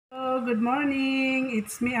good morning.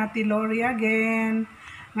 It's me, Ate Lori again.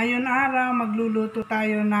 Ngayon araw, magluluto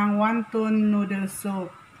tayo ng wonton noodle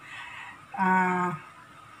soup.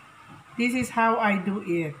 This is how I do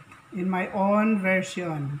it in my own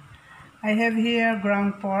version. I have here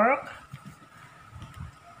ground pork.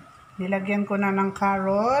 Nilagyan ko na ng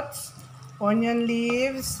carrots, onion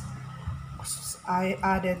leaves. I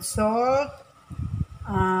added salt,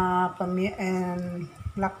 and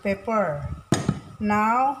black pepper.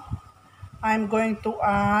 Now, I'm going to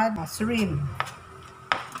add shrimp.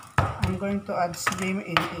 I'm going to add shrimp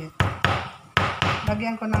in it.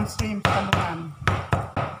 Lagyan ko ng shrimp sa luman.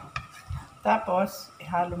 Tapos,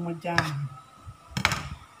 ihalo mo dyan.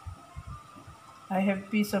 I have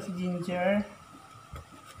piece of ginger.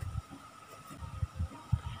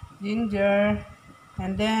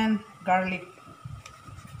 And then garlic.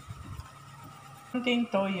 Konting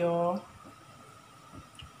toyo.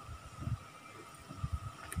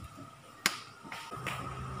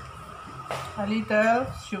 A little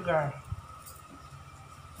sugar.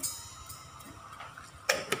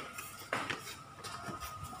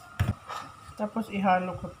 Tapos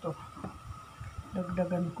ihalo ko to.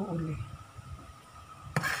 Dagdagan ko uli.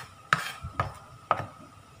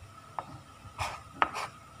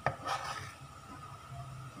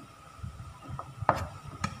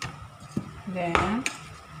 Then,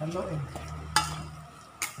 haluin.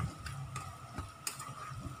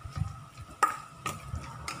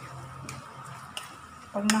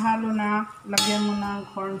 Pag nahalo na, lagyan mo ng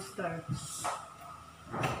cornstarch.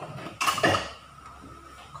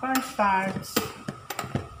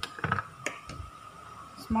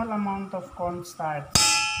 Small amount of cornstarch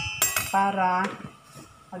para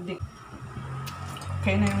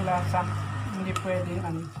okay na yung lasa. Hindi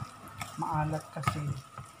pwedeng maalat kasi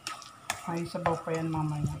may sabaw pa yan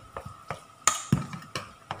mamaya.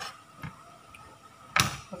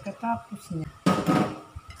 Pagkatapos niya,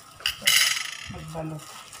 magbalot.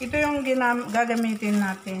 Ito yung gagamitin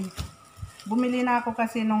natin. Bumili na ako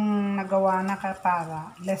kasi nung nagawa na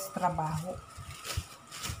para less trabaho.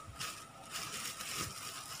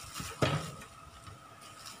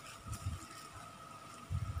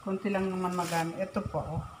 Kunti lang naman magamit. Ito po,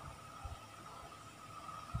 oh.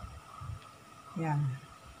 Yan.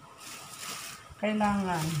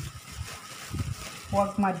 Kailangan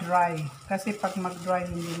huwag ma-dry. Kasi pag mag-dry,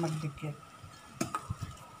 hindi magdikit.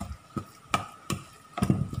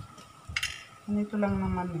 Ganito lang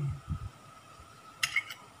naman eh.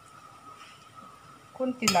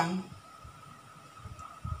 Kunti lang.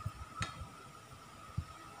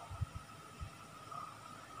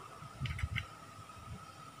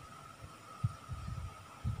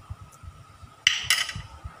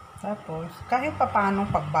 Tapos, kahit pa paano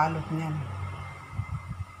pagbalot niyan.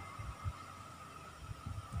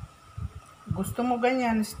 Gusto mo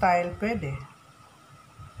ganyan style, pwede.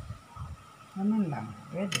 Ganun lang,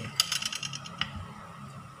 pwede.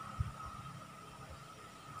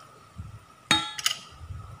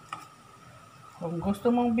 Kung gusto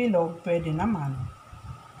mong bilog, pwede naman.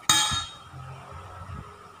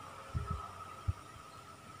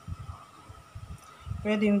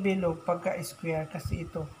 Pwedeng bilog pagka-square kasi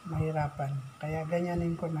ito mahirapan. Kaya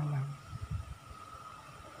ganyanin ko na lang.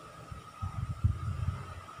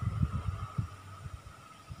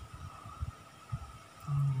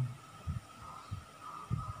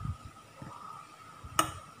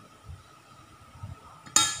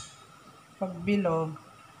 Pag bilog,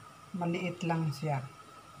 maliit lang siya.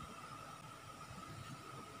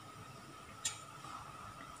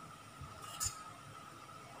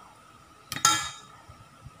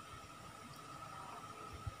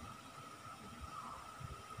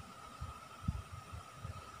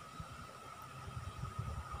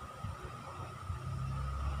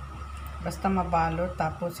 Basta mabalot,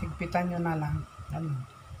 tapos higpitan nyo na lang.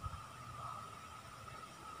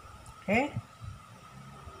 Okay?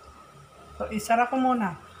 So, isara ko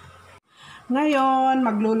muna. Ngayon,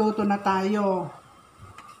 magluluto na tayo.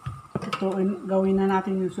 Ito, gawin na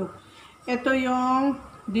natin yung soup. Ito yung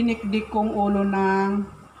dinikdik kong ulo ng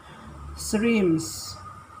shrimps.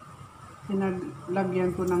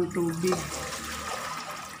 Pinaglagyan ko ng tubig.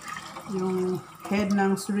 Yung head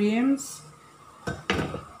ng shrimps.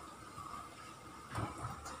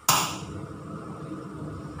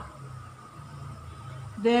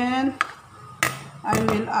 Then, I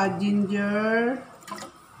will add ginger.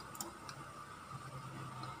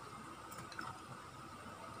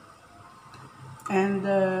 And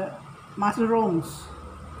mushrooms.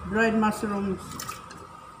 Dried mushrooms.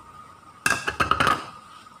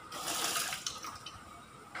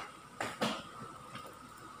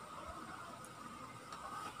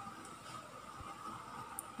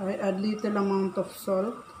 I add little amount of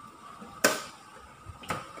salt.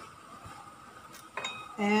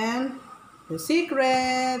 And the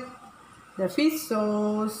secret, the fish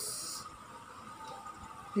sauce.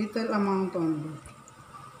 Little amount only.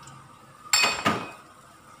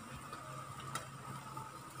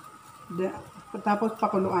 Tapos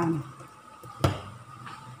pakuluan.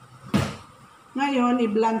 Ngayon,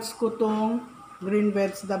 i-blanch ko tong green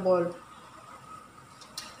vegetable.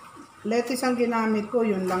 Lettuce ang ginamit ko,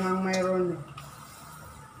 yun lang ang mayroon.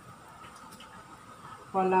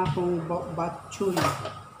 Wala akong batchoy.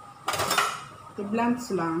 I-blanch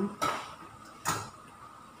lang.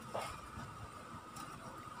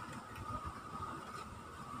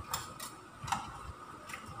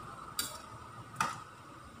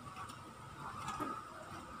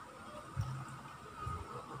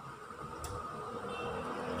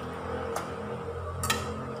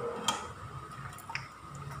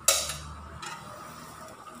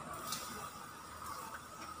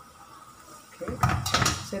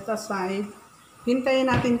 Set aside. Hintayin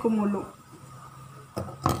natin kumulo.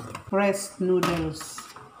 Fresh noodles.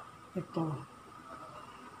 Ito.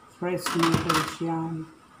 Fresh noodles yan.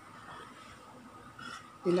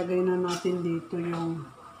 Ilagay na natin dito yung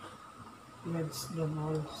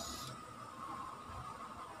vegetables.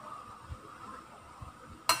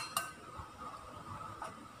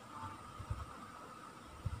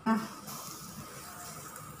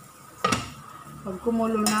 Pag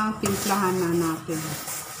kumulo na, timplahan na natin.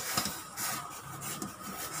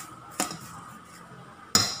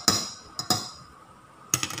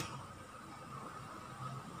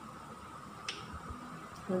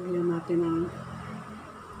 Lagyan natin ang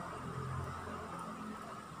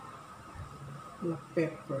black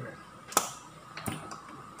pepper.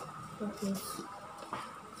 Tapos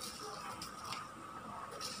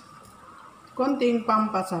konting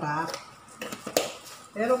pampasarap.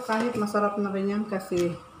 Pero kahit masarap na rin yan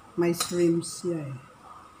kasi may shrimps siya eh.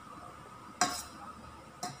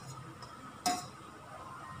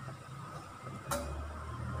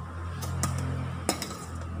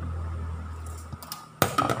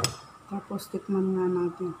 Tapos tikman nga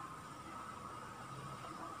natin.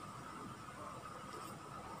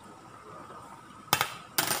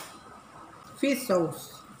 Fish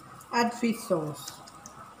sauce. Add fish sauce.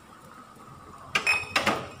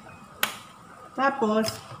 Tapos,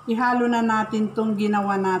 ihalo na natin tong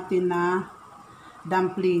ginawa natin na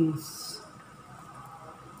dumplings.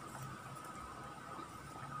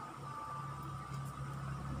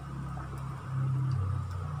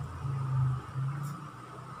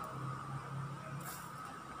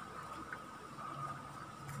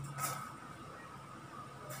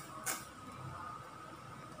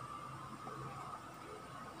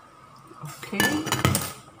 Okay.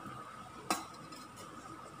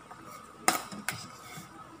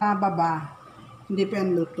 Baba. Hindi pa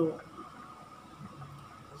yan luto.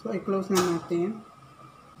 So, i-close na natin.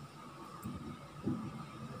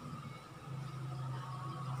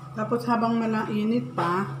 Tapos, habang malainit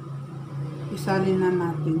pa, isalin na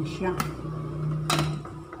natin siya.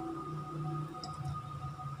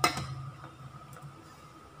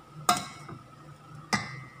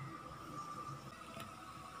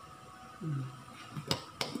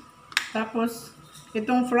 Tapos,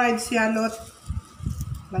 itong fried shallot,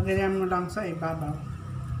 lagyan mo lang sa ibabaw.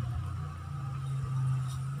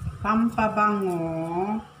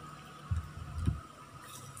 Pampabango.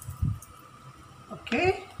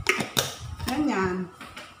 Okay? Ganyan.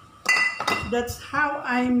 That's how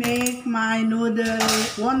I make my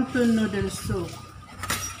wonton noodle soup.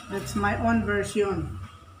 That's my own version.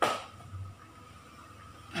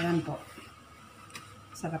 Ayan po.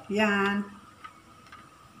 Sarap yan.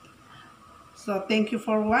 So, thank you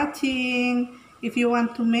for watching. If you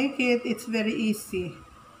want to make it, it's very easy.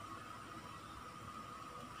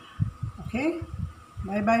 Okay?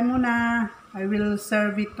 Bye-bye muna. I will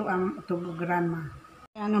serve it to grandma.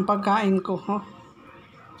 Ayan ang pagkain ko, ho.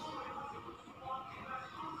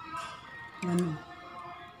 Ayan.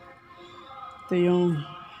 Ito yung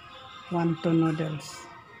wonton noodles.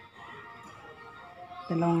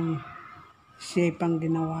 Dalawang shape ang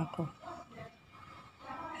ginawa ko.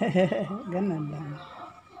 Ganun lang.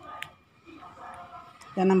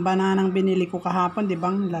 Yan ang bananang binili ko kahapon, di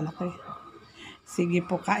bang lalaki? Sige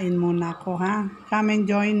po, kain muna ako ha. Come and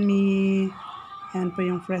join me. Yan po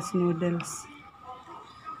yung fresh noodles.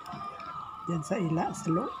 Diyan sa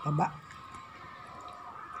baba.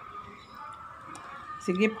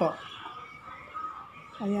 Sige po.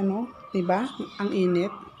 Ayan o, diba? Ang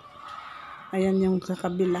init. Ayan yung sa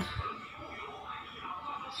kabila.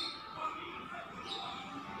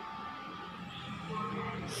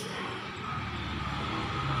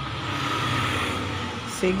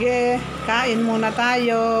 Sige, kain muna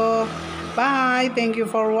tayo. Bye! Thank you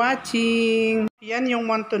for watching. Yan yung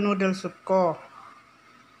wonton noodle soup ko.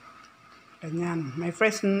 Ganyan. May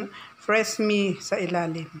fresh me sa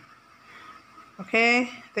ilalim.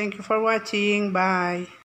 Okay? Thank you for watching. Bye!